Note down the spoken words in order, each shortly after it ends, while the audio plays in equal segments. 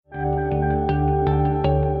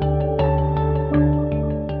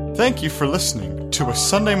Thank you for listening to a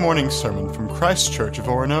Sunday morning sermon from Christ Church of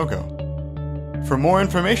Oronogo. For more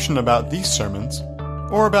information about these sermons,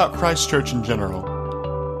 or about Christ Church in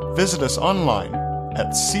general, visit us online at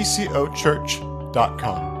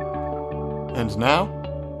ccochurch.com. And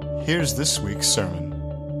now, here's this week's sermon.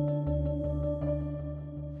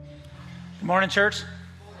 Good morning, church.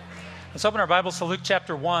 Let's open our Bibles to Luke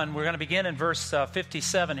chapter 1. We're going to begin in verse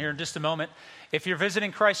 57 here in just a moment. If you're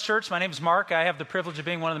visiting Christ Church, my name is Mark. I have the privilege of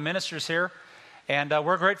being one of the ministers here. And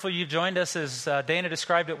we're grateful you've joined us, as Dana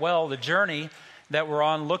described it well, the journey that we're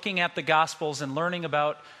on, looking at the Gospels and learning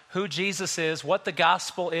about who Jesus is, what the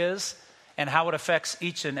Gospel is, and how it affects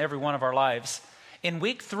each and every one of our lives. In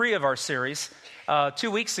week 3 of our series, 2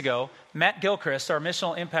 weeks ago, Matt Gilchrist, our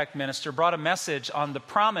missional impact minister, brought a message on the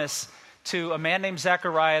promise to a man named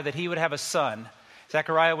Zechariah that he would have a son.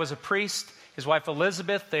 Zechariah was a priest, his wife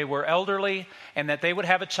Elizabeth, they were elderly, and that they would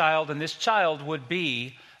have a child, and this child would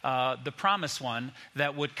be the promised one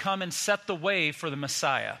that would come and set the way for the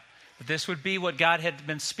Messiah. This would be what God had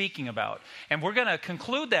been speaking about. And we're going to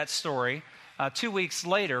conclude that story 2 weeks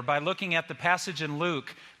later by looking at the passage in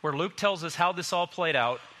Luke, where Luke tells us how this all played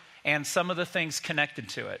out and some of the things connected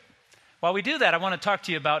to it. While we do that, I want to talk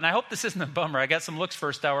to you about, and I hope this isn't a bummer, I got some looks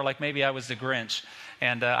first hour like maybe I was the Grinch,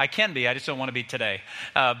 and I can be, I just don't want to be today.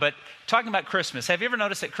 But talking about Christmas, have you ever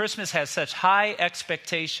noticed that Christmas has such high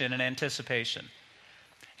expectation and anticipation?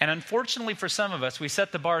 And unfortunately for some of us, we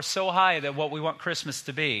set the bar so high that what we want Christmas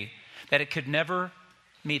to be, that it could never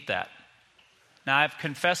meet that. Now, I've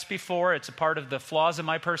confessed before, it's a part of the flaws in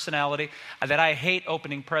my personality, that I hate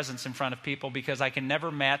opening presents in front of people because I can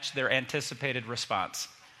never match their anticipated response.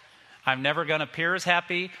 I'm never going to appear as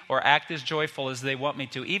happy or act as joyful as they want me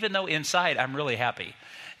to, even though inside I'm really happy.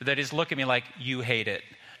 They just look at me like, you hate it.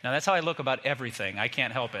 Now, that's how I look about everything. I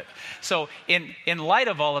can't help it. So in light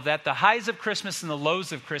of all of that, the highs of Christmas and the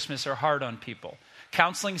lows of Christmas are hard on people.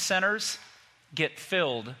 Counseling centers get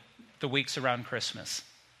filled the weeks around Christmas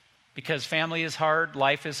because family is hard,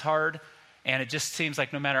 life is hard, and it just seems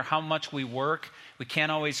like no matter how much we work, we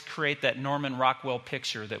can't always create that Norman Rockwell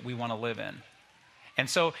picture that we want to live in. And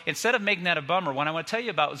so instead of making that a bummer, what I want to tell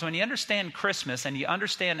you about is when you understand Christmas and you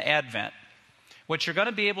understand Advent, what you're going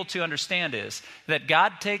to be able to understand is that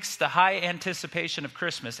God takes the high anticipation of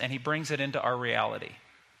Christmas and he brings it into our reality.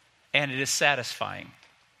 And it is satisfying.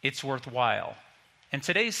 It's worthwhile. And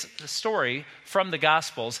today's story from the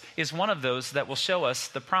Gospels is one of those that will show us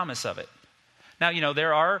the promise of it. Now, you know,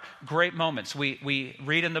 there are great moments. We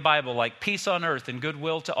read in the Bible like peace on earth and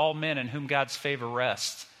goodwill to all men in whom God's favor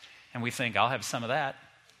rests. And we think, I'll have some of that.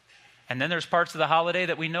 And then there's parts of the holiday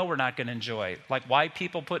that we know we're not going to enjoy. Like why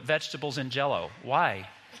people put vegetables in Jell-O. Why?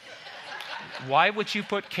 Why would you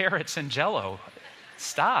put carrots in Jell-O?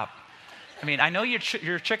 Stop. I mean, I know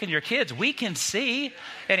you're tricking your kids. We can see.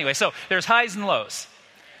 Anyway, so there's highs and lows.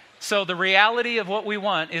 So the reality of what we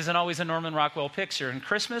want isn't always a Norman Rockwell picture. And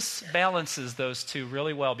Christmas balances those two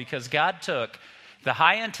really well because God took the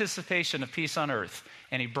high anticipation of peace on earth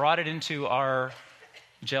and he brought it into our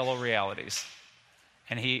Jell-O realities.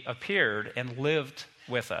 And he appeared and lived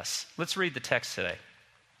with us. Let's read the text today.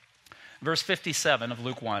 Verse 57 of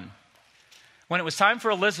Luke 1. When it was time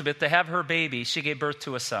for Elizabeth to have her baby, she gave birth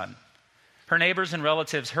to a son. Her neighbors and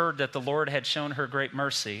relatives heard that the Lord had shown her great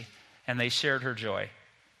mercy, and they shared her joy.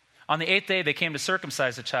 On the 8th day, they came to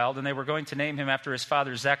circumcise the child, and they were going to name him after his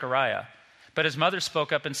father Zechariah. But his mother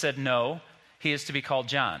spoke up and said, "No, he is to be called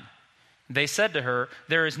John." They said to her,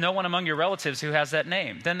 "There is no one among your relatives who has that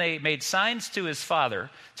name." Then they made signs to his father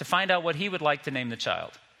to find out what he would like to name the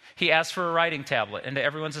child. He asked for a writing tablet, and to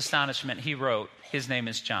everyone's astonishment, he wrote, "His name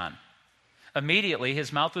is John." Immediately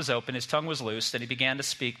his mouth was open, his tongue was loosed, and he began to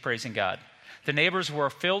speak, praising God. The neighbors were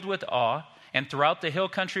filled with awe, and throughout the hill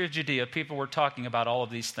country of Judea, people were talking about all of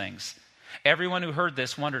these things. Everyone who heard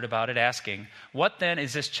this wondered about it, asking, "What then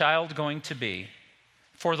is this child going to be?"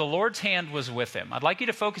 For the Lord's hand was with him. I'd like you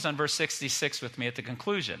to focus on verse 66 with me at the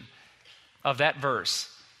conclusion of that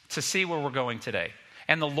verse to see where we're going today.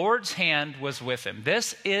 And the Lord's hand was with him.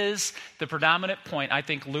 This is the predominant point I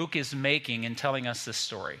think Luke is making in telling us this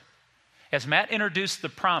story. As Matt introduced the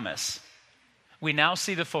promise, we now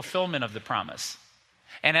see the fulfillment of the promise.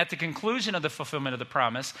 And at the conclusion of the fulfillment of the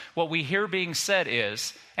promise, what we hear being said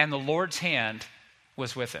is, and the Lord's hand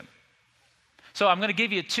was with him. So I'm going to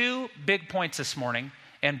give you 2 big points this morning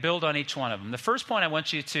and build on each one of them. The first point I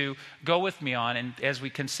want you to go with me on, and as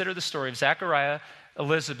we consider the story of Zechariah,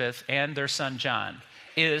 Elizabeth, and their son John,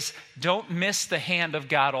 is don't miss the hand of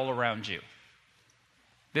God all around you.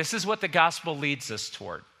 This is what the gospel leads us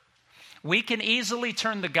toward. We can easily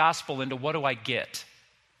turn the gospel into what do I get,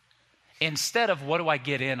 instead of what do I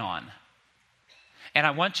get in on. And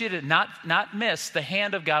I want you to not miss the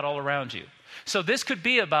hand of God all around you. So this could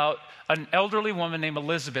be about an elderly woman named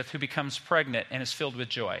Elizabeth who becomes pregnant and is filled with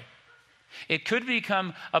joy. It could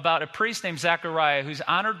become about a priest named Zechariah who's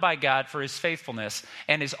honored by God for his faithfulness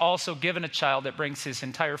and is also given a child that brings his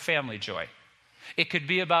entire family joy. It could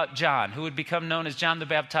be about John, who would become known as John the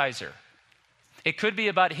Baptizer. It could be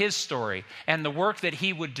about his story and the work that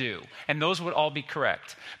he would do, and those would all be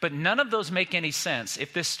correct. But none of those make any sense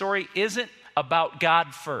if this story isn't about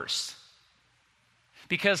God first.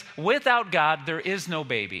 Because without God, there is no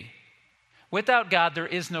baby. Without God, there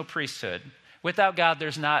is no priesthood. Without God,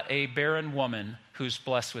 there's not a barren woman who's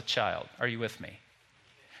blessed with child. Are you with me?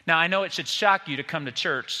 Now, I know it should shock you to come to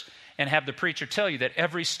church and have the preacher tell you that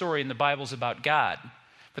every story in the Bible is about God.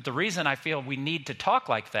 But the reason I feel we need to talk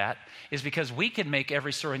like that is because we can make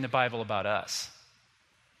every story in the Bible about us.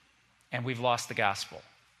 And we've lost the gospel.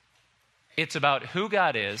 It's about who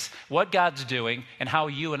God is, what God's doing, and how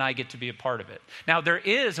you and I get to be a part of it. Now, there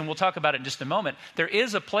is, and we'll talk about it in just a moment, there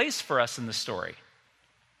is a place for us in the story.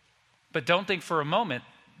 But don't think for a moment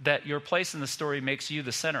that your place in the story makes you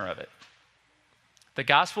the center of it. The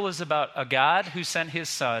gospel is about a God who sent his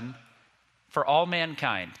Son for all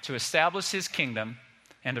mankind to establish his kingdom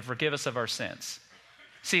and to forgive us of our sins.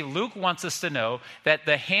 See, Luke wants us to know that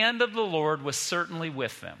the hand of the Lord was certainly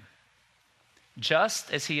with them,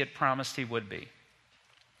 just as he had promised he would be.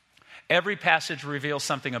 Every passage reveals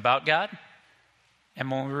something about God,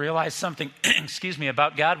 and when we realize something,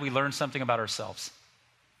 about God, we learn something about ourselves.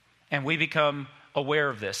 And we become aware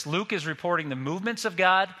of this. Luke is reporting the movements of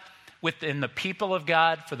God within the people of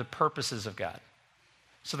God for the purposes of God.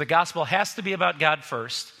 So the gospel has to be about God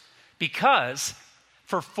first, because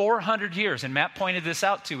for 400 years, and Matt pointed this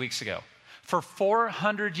out 2 weeks ago, for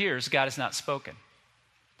 400 years, God has not spoken.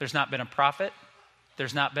 There's not been a prophet.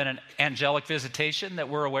 There's not been an angelic visitation that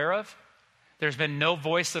we're aware of. There's been no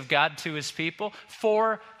voice of God to his people.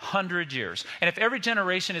 400 years. And if every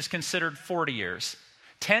generation is considered 40 years,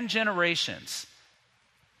 10 generations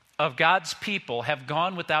of God's people have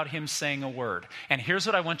gone without him saying a word. And here's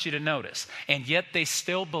what I want you to notice. And yet they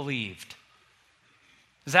still believed.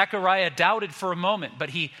 Zechariah doubted for a moment,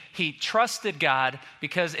 but he trusted God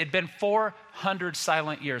because it'd been 400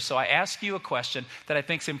 silent years. So I ask you a question that I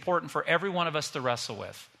think is important for every one of us to wrestle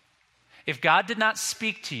with. If God did not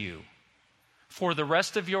speak to you for the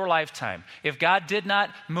rest of your lifetime, if God did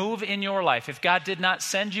not move in your life, if God did not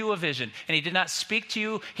send you a vision, and he did not speak to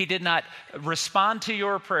you, he did not respond to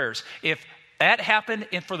your prayers, if that happened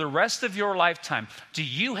for the rest of your lifetime, do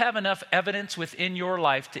you have enough evidence within your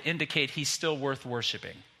life to indicate he's still worth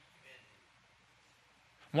worshiping?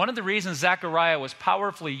 One of the reasons Zechariah was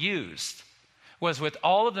powerfully used was with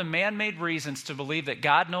all of the man-made reasons to believe that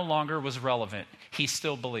God no longer was relevant, he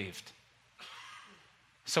still believed.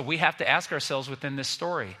 So we have to ask ourselves within this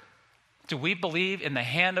story, do we believe in the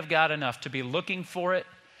hand of God enough to be looking for it?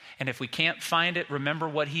 And if we can't find it, remember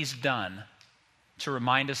what he's done to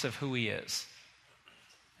remind us of who he is.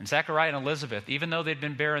 And Zechariah and Elizabeth, even though they'd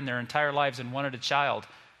been barren their entire lives and wanted a child,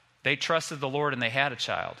 they trusted the Lord and they had a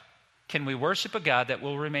child. Can we worship a God that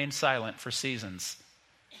will remain silent for seasons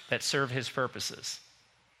that serve his purposes?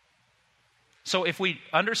 So if we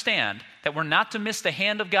understand that we're not to miss the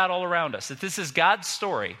hand of God all around us, that this is God's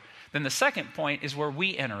story, then the second point is where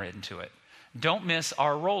we enter into it. Don't miss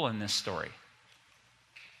our role in this story.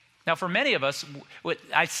 Now, for many of us,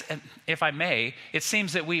 if I may, it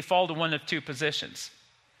seems that we fall to one of two positions.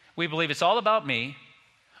 We believe it's all about me,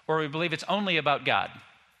 or we believe it's only about God.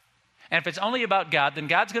 And if it's only about God, then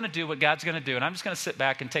God's going to do what God's going to do, and I'm just going to sit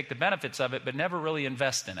back and take the benefits of it, but never really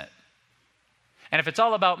invest in it. And if it's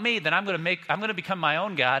all about me, then I'm going to become my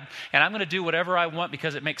own God, and I'm going to do whatever I want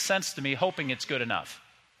because it makes sense to me, hoping it's good enough.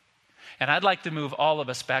 And I'd like to move all of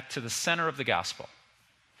us back to the center of the gospel,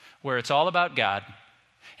 where it's all about God,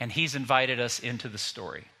 and he's invited us into the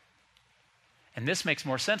story. And this makes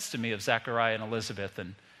more sense to me of Zechariah and Elizabeth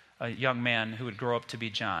and a young man who would grow up to be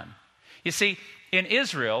John. You see, in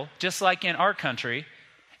Israel, just like in our country,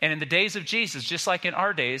 and in the days of Jesus, just like in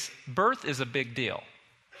our days, birth is a big deal.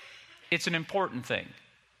 It's an important thing.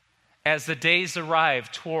 As the days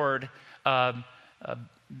arrive toward the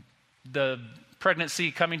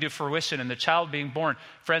pregnancy coming to fruition and the child being born,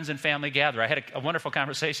 friends and family gather. I had a wonderful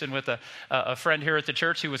conversation with a friend here at the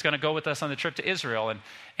church who was going to go with us on the trip to Israel.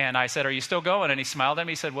 And I said, "Are you still going?" And he smiled at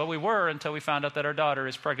me. He said, "Well, we were until we found out that our daughter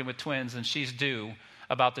is pregnant with twins and she's due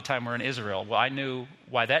about the time we're in Israel." Well, I knew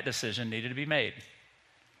why that decision needed to be made.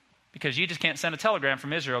 Because you just can't send a telegram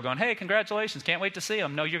from Israel going, "Hey, congratulations, can't wait to see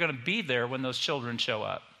them." No, you're going to be there when those children show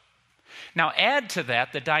up. Now add to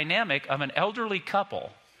that the dynamic of an elderly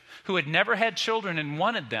couple who had never had children and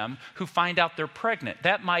wanted them, who find out they're pregnant.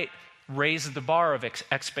 That might raise the bar of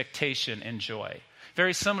expectation and joy.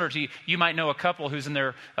 Very similar to you might know a couple who's in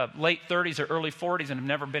their late 30s or early 40s and have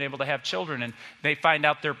never been able to have children, and they find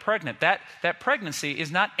out they're pregnant. That pregnancy is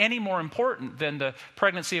not any more important than the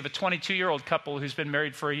pregnancy of a 22-year-old couple who's been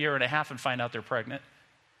married for a year and a half and find out they're pregnant.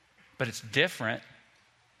 But it's different.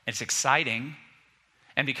 It's exciting.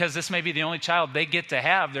 And because this may be the only child they get to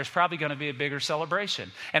have, there's probably going to be a bigger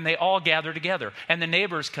celebration. And they all gather together. And the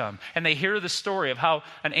neighbors come. And they hear the story of how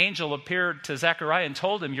an angel appeared to Zechariah and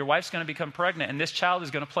told him, your wife's going to become pregnant, and this child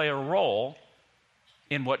is going to play a role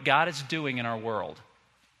in what God is doing in our world.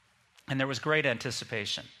 And there was great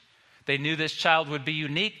anticipation. They knew this child would be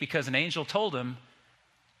unique because an angel told him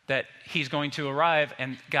that he's going to arrive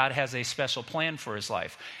and God has a special plan for his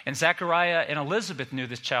life. And Zechariah and Elizabeth knew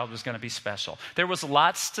this child was going to be special. There was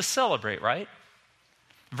lots to celebrate, right?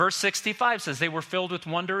 Verse 65 says they were filled with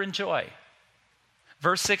wonder and joy.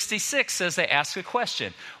 Verse 66 says they asked a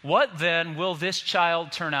question. What then will this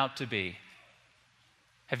child turn out to be?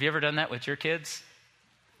 Have you ever done that with your kids?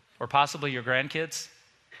 Or possibly your grandkids?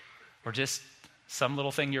 Or just some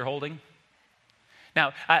little thing you're holding?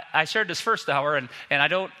 Now, I shared this first hour, and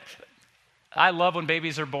I love when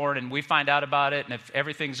babies are born and we find out about it, and if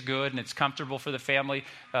everything's good and it's comfortable for the family,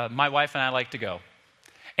 my wife and I like to go.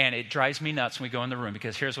 And it drives me nuts when we go in the room,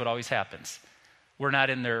 because here's what always happens. We're not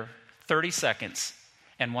in there 30 seconds,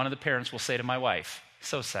 and one of the parents will say to my wife,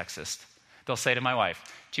 so sexist, they'll say to my wife,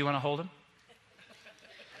 do you want to hold him?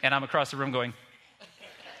 And I'm across the room going,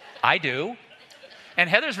 I do. And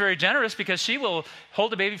Heather's very generous because she will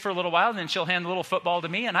hold the baby for a little while and then she'll hand the little football to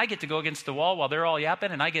me, and I get to go against the wall while they're all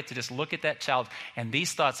yapping, and I get to just look at that child. And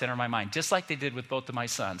these thoughts enter my mind, just like they did with both of my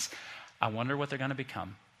sons. I wonder what they're going to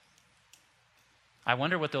become. I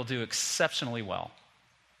wonder what they'll do exceptionally well.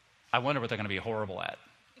 I wonder what they're going to be horrible at.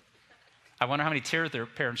 I wonder how many tears their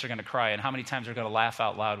parents are going to cry and how many times they're going to laugh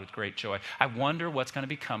out loud with great joy. I wonder what's going to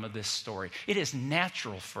become of this story. It is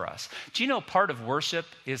natural for us. Do you know part of worship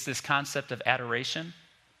is this concept of adoration?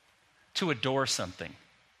 To adore something.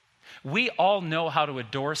 We all know how to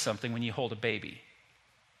adore something when you hold a baby.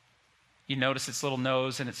 You notice its little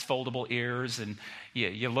nose and its foldable ears, and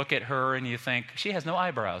you look at her and you think, she has no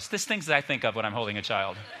eyebrows. There's things that I think of when I'm holding a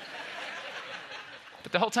child.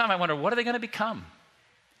 But the whole time I wonder, what are they going to become?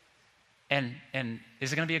 And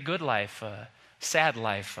is it going to be a good life, a sad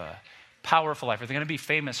life, a powerful life? Are they going to be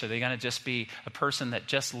famous? Are they going to just be a person that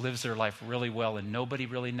just lives their life really well and nobody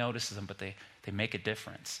really notices them, but they make a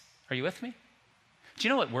difference? Are you with me? Do you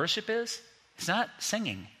know what worship is? It's not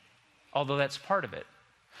singing, although that's part of it.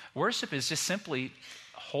 Worship is just simply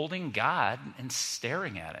holding God and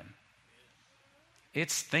staring at him.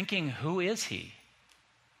 It's thinking, who is he?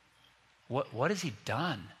 What has he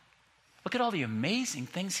done? Look at all the amazing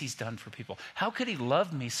things he's done for people. How could he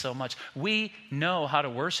love me so much? We know how to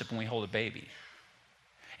worship when we hold a baby.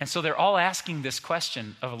 And so they're all asking this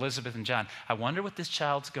question of Elizabeth and John. I wonder what this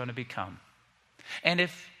child's going to become. And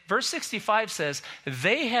if verse 65 says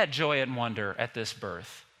they had joy and wonder at this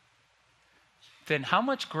birth, then how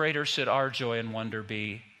much greater should our joy and wonder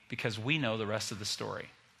be because we know the rest of the story?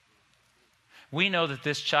 We know that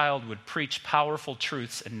this child would preach powerful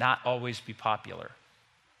truths and not always be popular.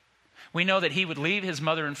 We know that he would leave his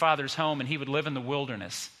mother and father's home and he would live in the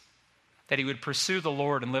wilderness, that he would pursue the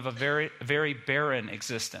Lord and live a very, very barren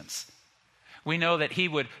existence. We know that he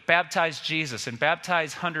would baptize Jesus and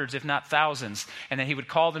baptize hundreds, if not thousands, and that he would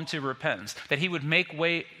call them to repentance, that he would make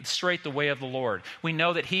straight the way of the Lord. We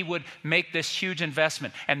know that he would make this huge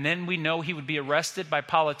investment, and then we know he would be arrested by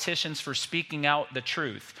politicians for speaking out the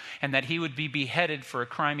truth, and that he would be beheaded for a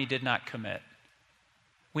crime he did not commit.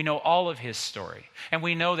 We know all of his story. And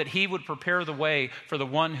we know that he would prepare the way for the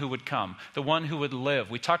one who would come, the one who would live.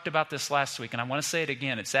 We talked about this last week, and I want to say it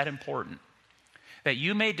again. It's that important. That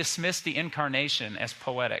you may dismiss the incarnation as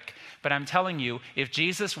poetic, but I'm telling you, if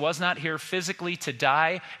Jesus was not here physically to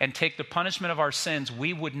die and take the punishment of our sins,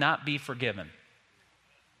 we would not be forgiven.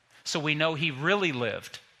 So we know he really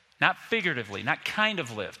lived. Not figuratively, not kind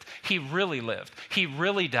of lived. He really lived. He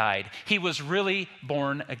really died. He was really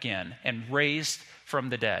born again and raised from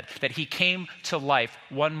the dead, that he came to life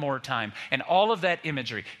one more time. And all of that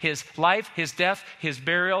imagery, his life, his death, his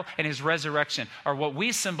burial, and his resurrection are what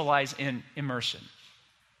we symbolize in immersion.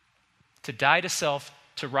 To die to self,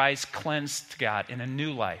 to rise cleansed to God in a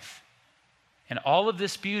new life. And all of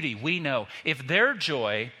this beauty, we know, if their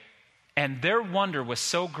joy and their wonder was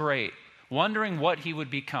so great, wondering what he would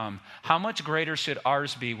become, how much greater should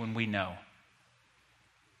ours be when we know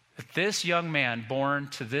that this young man born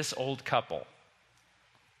to this old couple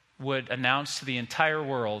would announce to the entire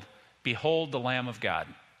world, behold the Lamb of God.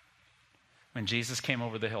 when Jesus came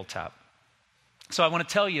over the hilltop. So I want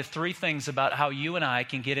to tell you 3 things about how you and I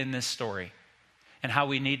can get in this story and how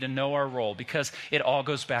we need to know our role, because it all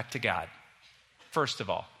goes back to God. First of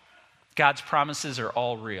all, God's promises are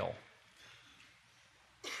all real.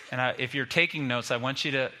 And if you're taking notes, I want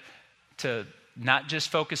you to not just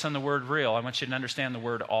focus on the word real. I want you to understand the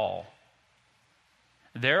word all.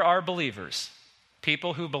 There are believers,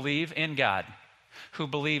 people who believe in God, who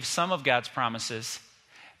believe some of God's promises,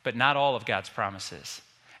 but not all of God's promises.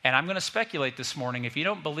 And I'm going to speculate this morning, if you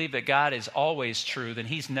don't believe that God is always true, then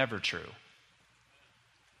he's never true.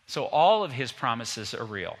 So all of his promises are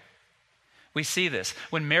real. We see this.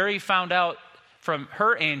 When Mary found out from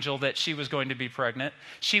her angel that she was going to be pregnant,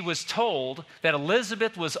 she was told that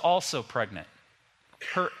Elizabeth was also pregnant,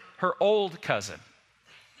 her old cousin,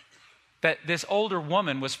 that this older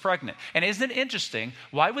woman was pregnant. And isn't it interesting,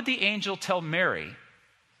 why would the angel tell Mary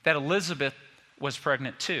that Elizabeth was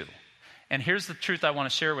pregnant too? And here's the truth I want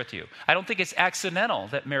to share with you. I don't think it's accidental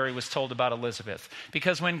that Mary was told about Elizabeth,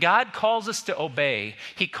 because when God calls us to obey,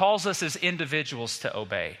 he calls us as individuals to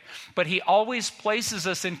obey. But he always places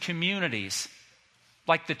us in communities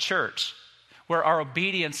like the church where our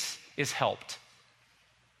obedience is helped.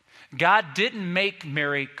 God didn't make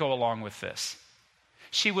Mary go along with this.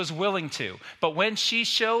 She was willing to. But when she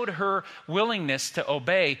showed her willingness to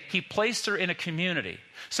obey, he placed her in a community.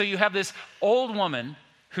 So you have this old woman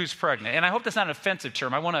who's pregnant. And I hope that's not an offensive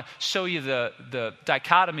term. I want to show you the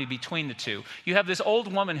dichotomy between the two. You have this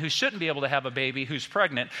old woman who shouldn't be able to have a baby who's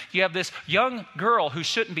pregnant. You have this young girl who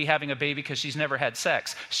shouldn't be having a baby because she's never had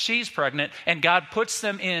sex. She's pregnant, and God puts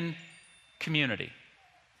them in community.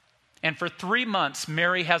 And for 3 months,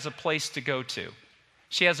 Mary has a place to go to.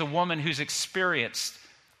 She has a woman who's experienced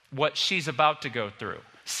what she's about to go through.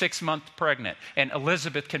 6 months pregnant, and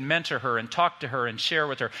Elizabeth can mentor her and talk to her and share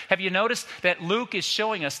with her. Have you noticed that Luke is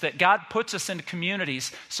showing us that God puts us into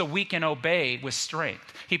communities so we can obey with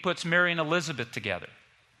strength? He puts Mary and Elizabeth together.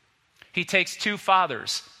 He takes 2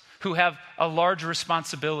 fathers who have a large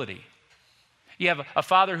responsibility. You have a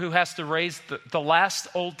father who has to raise the last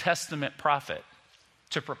Old Testament prophet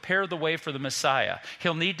to prepare the way for the Messiah.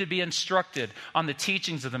 He'll need to be instructed on the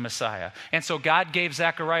teachings of the Messiah. And so God gave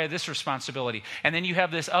Zechariah this responsibility. And then you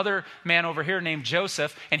have this other man over here named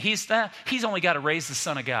Joseph, and he's only got to raise the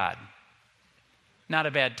Son of God. Not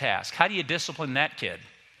a bad task. How do you discipline that kid?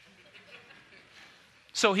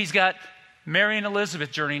 So he's got Mary and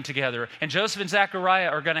Elizabeth journeying together, and Joseph and Zechariah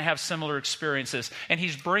are going to have similar experiences. And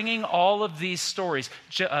he's bringing all of these stories,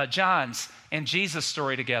 John's and Jesus'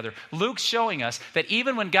 story together. Luke's showing us that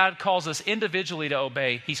even when God calls us individually to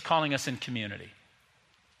obey, he's calling us in community.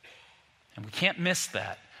 And we can't miss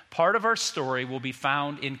that. Part of our story will be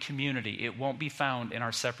found in community. It won't be found in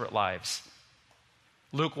our separate lives.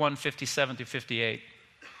 Luke 1:57-58.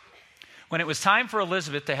 When it was time for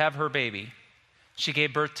Elizabeth to have her baby, she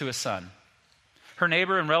gave birth to a son. Her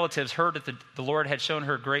neighbor and relatives heard that the Lord had shown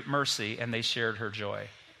her great mercy, and they shared her joy.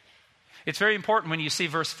 It's very important when you see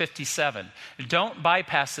verse 57. Don't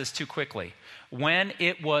bypass this too quickly. When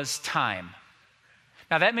it was time.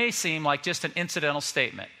 Now that may seem like just an incidental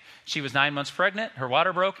statement. She was 9 months pregnant, her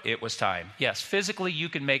water broke, it was time. Yes, physically you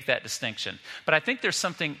can make that distinction. But I think there's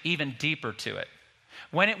something even deeper to it.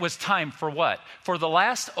 When it was time for what? For the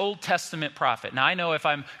last Old Testament prophet. Now I know if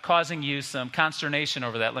I'm causing you some consternation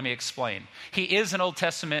over that, let me explain. He is an Old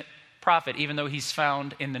Testament prophet even though he's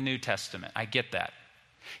found in the New Testament. I get that.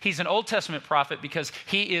 He's an Old Testament prophet because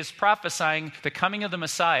he is prophesying the coming of the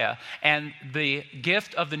Messiah and the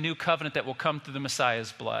gift of the new covenant that will come through the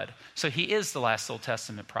Messiah's blood. So he is the last Old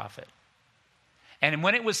Testament prophet. And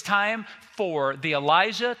when it was time for the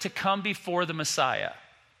Elijah to come before the Messiah,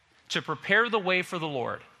 to prepare the way for the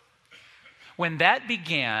Lord, when that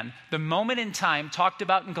began, the moment in time talked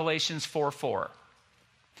about in Galatians 4:4,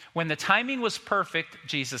 when the timing was perfect,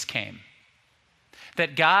 Jesus came.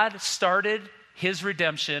 That God started his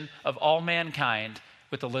redemption of all mankind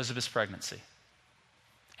with Elizabeth's pregnancy.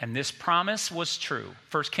 And this promise was true.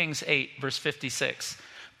 1 Kings 8:56.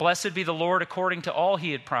 Blessed be the Lord according to all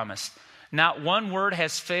he had promised. Not one word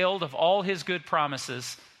has failed of all his good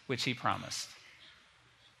promises which he promised.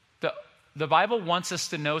 The Bible wants us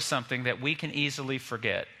to know something that we can easily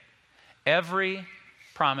forget. Every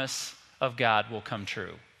promise of God will come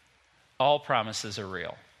true. All promises are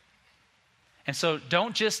real. And so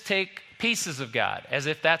don't just take pieces of God as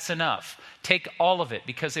if that's enough. Take all of it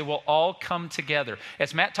because it will all come together.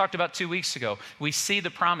 As Matt talked about 2 weeks ago, we see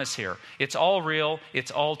the promise here. It's all real,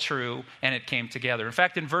 it's all true, and it came together. In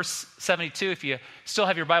fact, in verse 72, if you still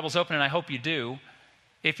have your Bibles open, and I hope you do,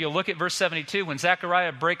 if you look at verse 72, when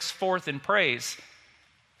Zechariah breaks forth in praise,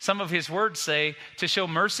 Some of his words say, to show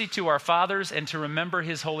mercy to our fathers and to remember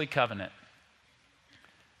his holy covenant.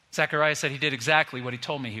 Zechariah said he did exactly what he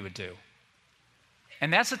told me he would do.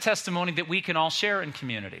 And that's a testimony that we can all share in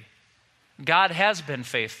community. God has been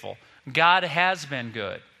faithful. God has been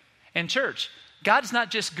good. And church, God's not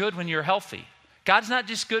just good when you're healthy. God's not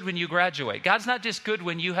just good when you graduate. God's not just good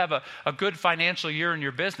when you have a good financial year in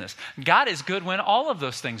your business. God is good when all of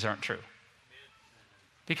those things aren't true.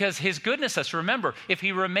 Because his goodness us, remember, if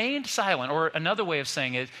he remained silent, or another way of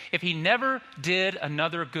saying it, if he never did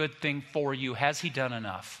another good thing for you, has he done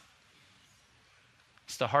enough?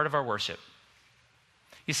 It's the heart of our worship.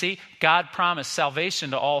 You see, God promised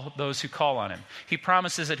salvation to all those who call on him. He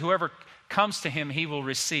promises that whoever comes to him, he will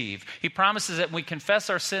receive. He promises that when we confess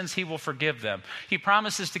our sins, he will forgive them. He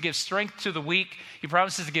promises to give strength to the weak. He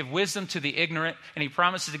promises to give wisdom to the ignorant. And he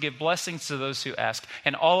promises to give blessings to those who ask.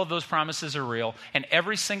 And all of those promises are real. And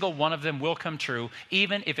every single one of them will come true,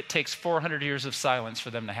 even if it takes 400 years of silence for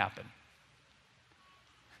them to happen.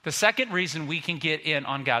 The second reason we can get in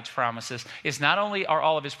on God's promises is not only are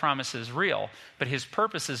all of his promises real, but his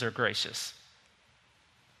purposes are gracious.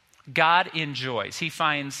 God enjoys. He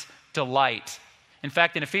finds delight. In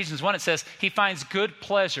fact, in Ephesians 1, it says he finds good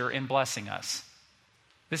pleasure in blessing us.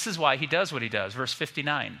 This is why he does what he does. Verse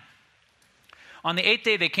 59. On the 8th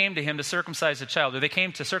day, they came to him to circumcise a child, or they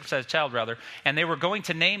came to circumcise a child, rather, and they were going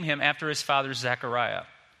to name him after his father Zechariah.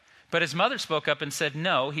 But his mother spoke up and said,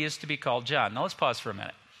 no, he is to be called John. Now let's pause for a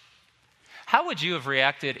minute. How would you have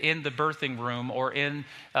reacted in the birthing room or in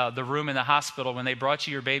the room in the hospital when they brought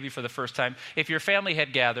you your baby for the first time if your family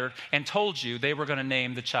had gathered and told you they were going to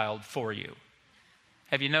name the child for you?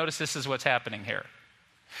 Have you noticed this is what's happening here?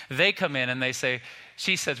 They come in and they say,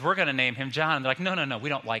 she says, we're going to name him John. And they're like, no, we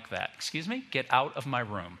don't like that. Excuse me? Get out of my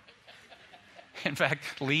room. In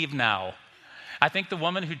fact, leave now. I think the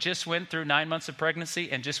woman who just went through 9 months of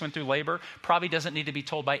pregnancy and just went through labor probably doesn't need to be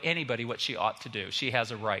told by anybody what she ought to do. She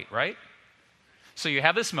has a right? So you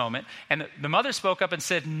have this moment, and the mother spoke up and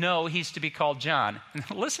said, no, he's to be called John. And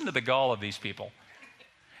listen to the gall of these people.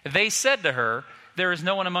 They said to her, there is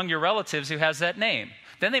no one among your relatives who has that name.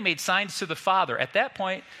 Then they made signs to the father. At that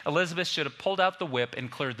point, Elizabeth should have pulled out the whip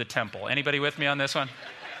and cleared the temple. Anybody with me on this one?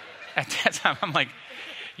 At that time, I'm like,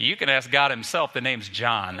 you can ask God himself. The name's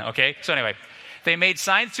John, okay? So anyway, they made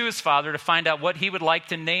signs to his father to find out what he would like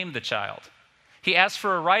to name the child. He asked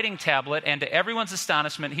for a writing tablet, and to everyone's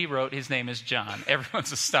astonishment, he wrote, his name is John.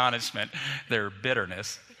 Everyone's astonishment, their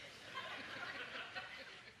bitterness.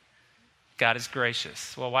 God is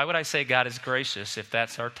gracious. Well, why would I say God is gracious if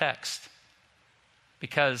that's our text?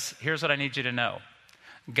 Because here's what I need you to know.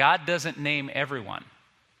 God doesn't name everyone,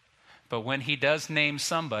 but when he does name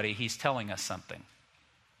somebody, he's telling us something.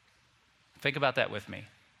 Think about that with me.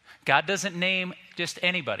 God doesn't name just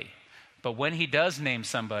anybody. But when he does name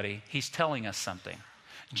somebody, he's telling us something.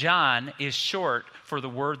 John is short for the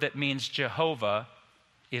word that means Jehovah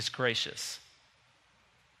is gracious.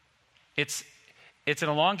 It's an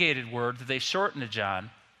elongated word that they shorten to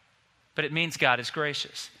John, but it means God is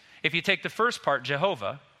gracious. If you take the first part,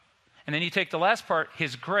 Jehovah, and then you take the last part,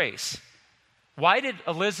 his grace, why did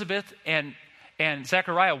Elizabeth and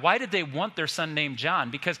Zechariah, why did they want their son named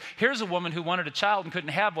John? Because here's a woman who wanted a child and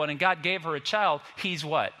couldn't have one, and God gave her a child. He's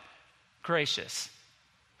what? Gracious.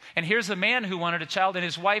 And here's a man who wanted a child, and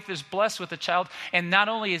his wife is blessed with a child. And not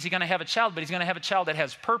only is he going to have a child, but he's going to have a child that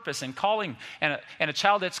has purpose and calling, and a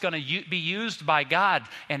child that's going to be used by God.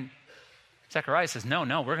 And Zechariah says, no,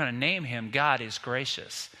 we're going to name him God is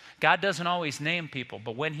gracious. God doesn't always name people,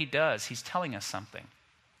 but when he does, he's telling us something.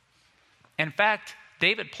 In fact,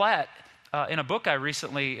 David Platt, in a book I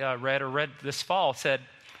recently read this fall, said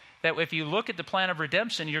that if you look at the plan of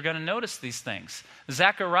redemption, you're going to notice these things.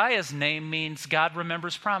 Zechariah's name means God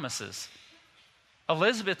remembers promises.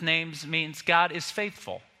 Elizabeth's name means God is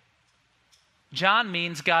faithful. John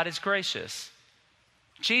means God is gracious.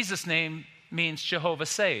 Jesus' name means Jehovah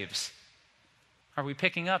saves. Are we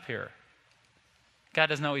picking up here? God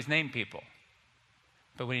doesn't always name people.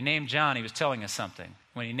 But when he named John, he was telling us something.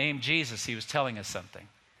 When he named Jesus, he was telling us something.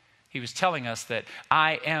 He was telling us that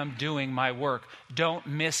I am doing my work. Don't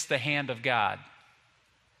miss the hand of God.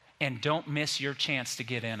 And don't miss your chance to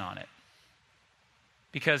get in on it.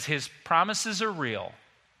 Because his promises are real.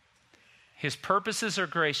 His purposes are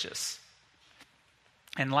gracious.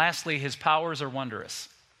 And lastly, his powers are wondrous.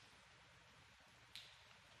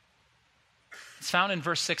 It's found in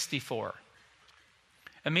verse 64.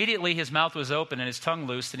 Immediately his mouth was open and his tongue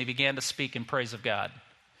loosed, and he began to speak in praise of God.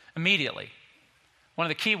 Immediately. One of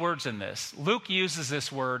the key words in this. Luke uses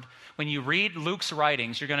this word. When you read Luke's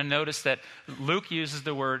writings, you're going to notice that Luke uses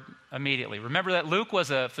the word immediately. Remember that Luke was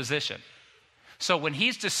a physician. So when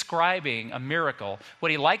he's describing a miracle,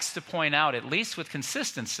 what he likes to point out, at least with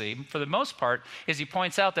consistency, for the most part, is he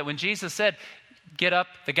points out that when Jesus said, get up,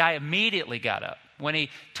 the guy immediately got up. When he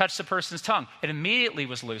touched the person's tongue, it immediately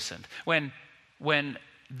was loosened. When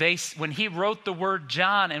he wrote the word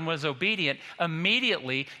John and was obedient,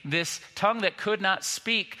 immediately this tongue that could not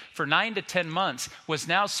speak for 9 to 10 months was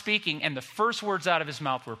now speaking, and the first words out of his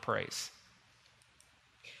mouth were praise.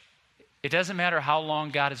 It doesn't matter how long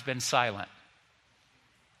God has been silent.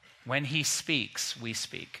 When he speaks, we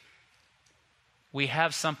speak. We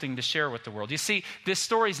have something to share with the world. You see, this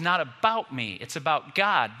story is not about me. It's about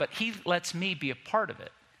God, but he lets me be a part of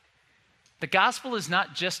it. The gospel is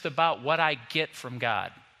not just about what I get from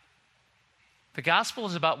God. The gospel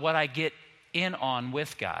is about what I get in on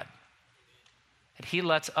with God. And he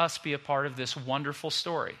lets us be a part of this wonderful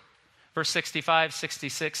story. Verse 65,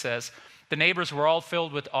 66 says, the neighbors were all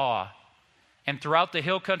filled with awe. And throughout the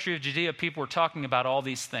hill country of Judea, people were talking about all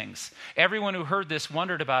these things. Everyone who heard this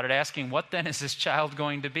wondered about it, asking, what then is this child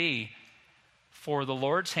going to be? For the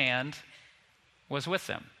Lord's hand was with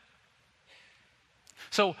them.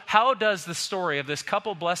 So how does the story of this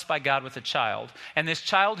couple blessed by God with a child, and this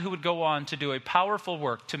child who would go on to do a powerful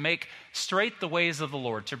work to make straight the ways of the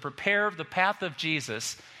Lord, to prepare the path of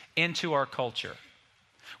Jesus into our culture?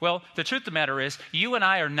 Well, the truth of the matter is, you and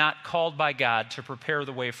I are not called by God to prepare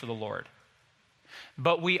the way for the Lord.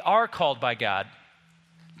 But we are called by God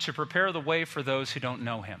to prepare the way for those who don't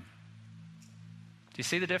know him. Do you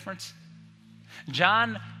see the difference?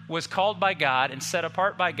 John was called by God and set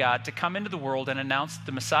apart by God to come into the world and announce that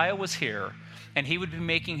the Messiah was here and he would be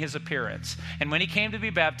making his appearance. And when he came to be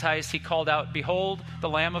baptized, he called out, behold, the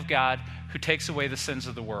Lamb of God who takes away the sins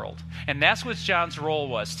of the world. And that's what John's role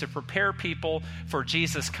was, to prepare people for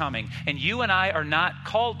Jesus coming. And you and I are not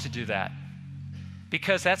called to do that,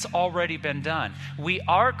 because that's already been done. We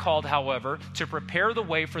are called, however, to prepare the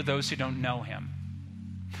way for those who don't know him,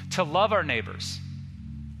 to love our neighbors,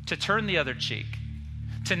 to turn the other cheek,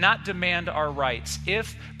 to not demand our rights,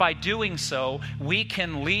 if by doing so we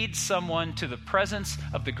can lead someone to the presence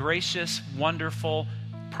of the gracious, wonderful,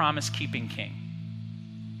 promise-keeping King.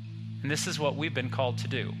 And this is what we've been called to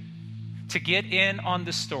do, to get in on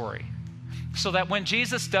the story, so that when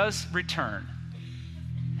Jesus does return,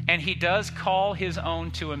 and he does call his own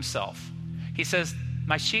to himself, he says,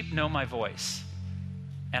 my sheep know my voice,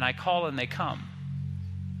 and I call and they come.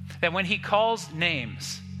 That when he calls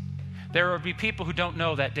names, there will be people who don't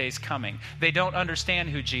know that day's coming. They don't understand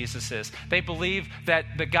who Jesus is. They believe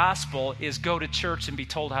that the gospel is go to church and be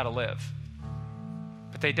told how to live.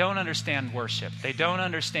 But they don't understand worship. They don't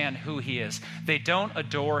understand who he is. They don't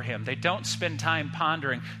adore him. They don't spend time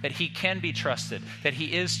pondering that he can be trusted, that he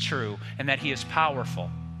is true, and that he is powerful.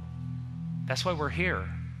 That's why we're here.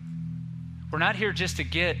 We're not here just to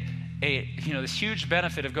get this huge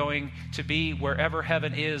benefit of going to be wherever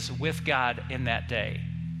heaven is with God in that day.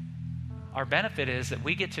 Our benefit is that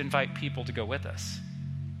we get to invite people to go with us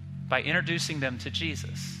by introducing them to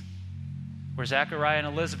Jesus. Where Zechariah and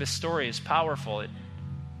Elizabeth's story is powerful,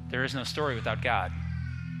 there is no story without God.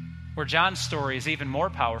 Where John's story is even more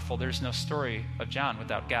powerful, there's no story of John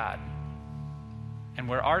without God. And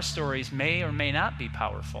where our stories may or may not be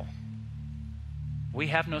powerful, we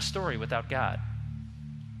have no story without God.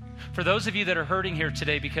 For those of you that are hurting here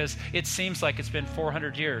today because it seems like it's been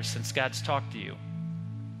 400 years since God's talked to you,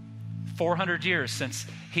 400 years since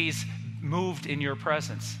he's moved in your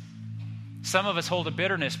presence. Some of us hold a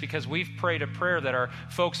bitterness because we've prayed a prayer that our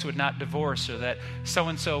folks would not divorce, or that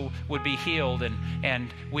so-and-so would be healed,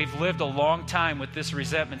 and we've lived a long time with this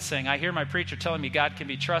resentment, saying, I hear my preacher telling me God can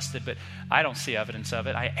be trusted, but I don't see evidence of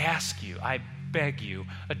it. I ask you, I beg you,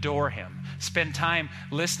 adore him. Spend time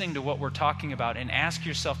listening to what we're talking about and ask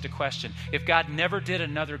yourself the question, if God never did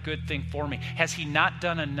another good thing for me, has he not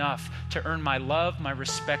done enough to earn my love, my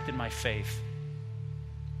respect, and my faith?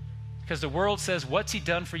 Because the world says, what's he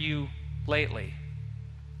done for you lately?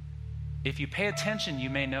 If you pay attention, you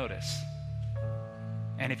may notice.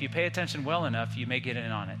 And if you pay attention well enough, you may get in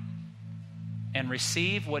on it and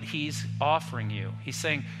receive what he's offering you. He's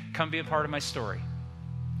saying, come be a part of my story.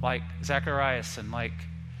 Like Zacharias and like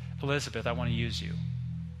Elizabeth, I want to use you.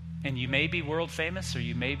 And you may be world famous, or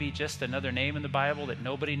you may be just another name in the Bible that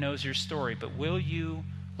nobody knows your story, but will you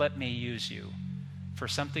let me use you for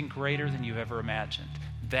something greater than you've ever imagined?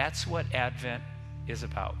 That's what Advent is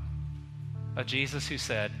about. A Jesus who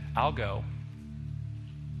said, I'll go.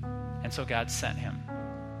 And so God sent him.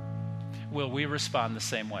 Will we respond the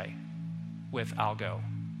same way with I'll go,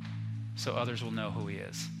 so others will know who he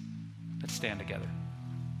is? Let's stand together.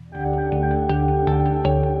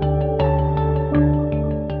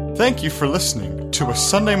 Thank you for listening to a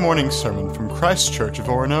Sunday morning sermon from Christ Church of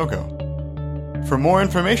Oronogo. For more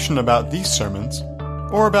information about these sermons,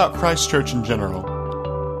 or about Christ Church in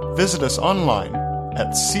general, visit us online at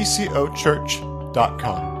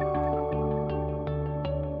ccochurch.com.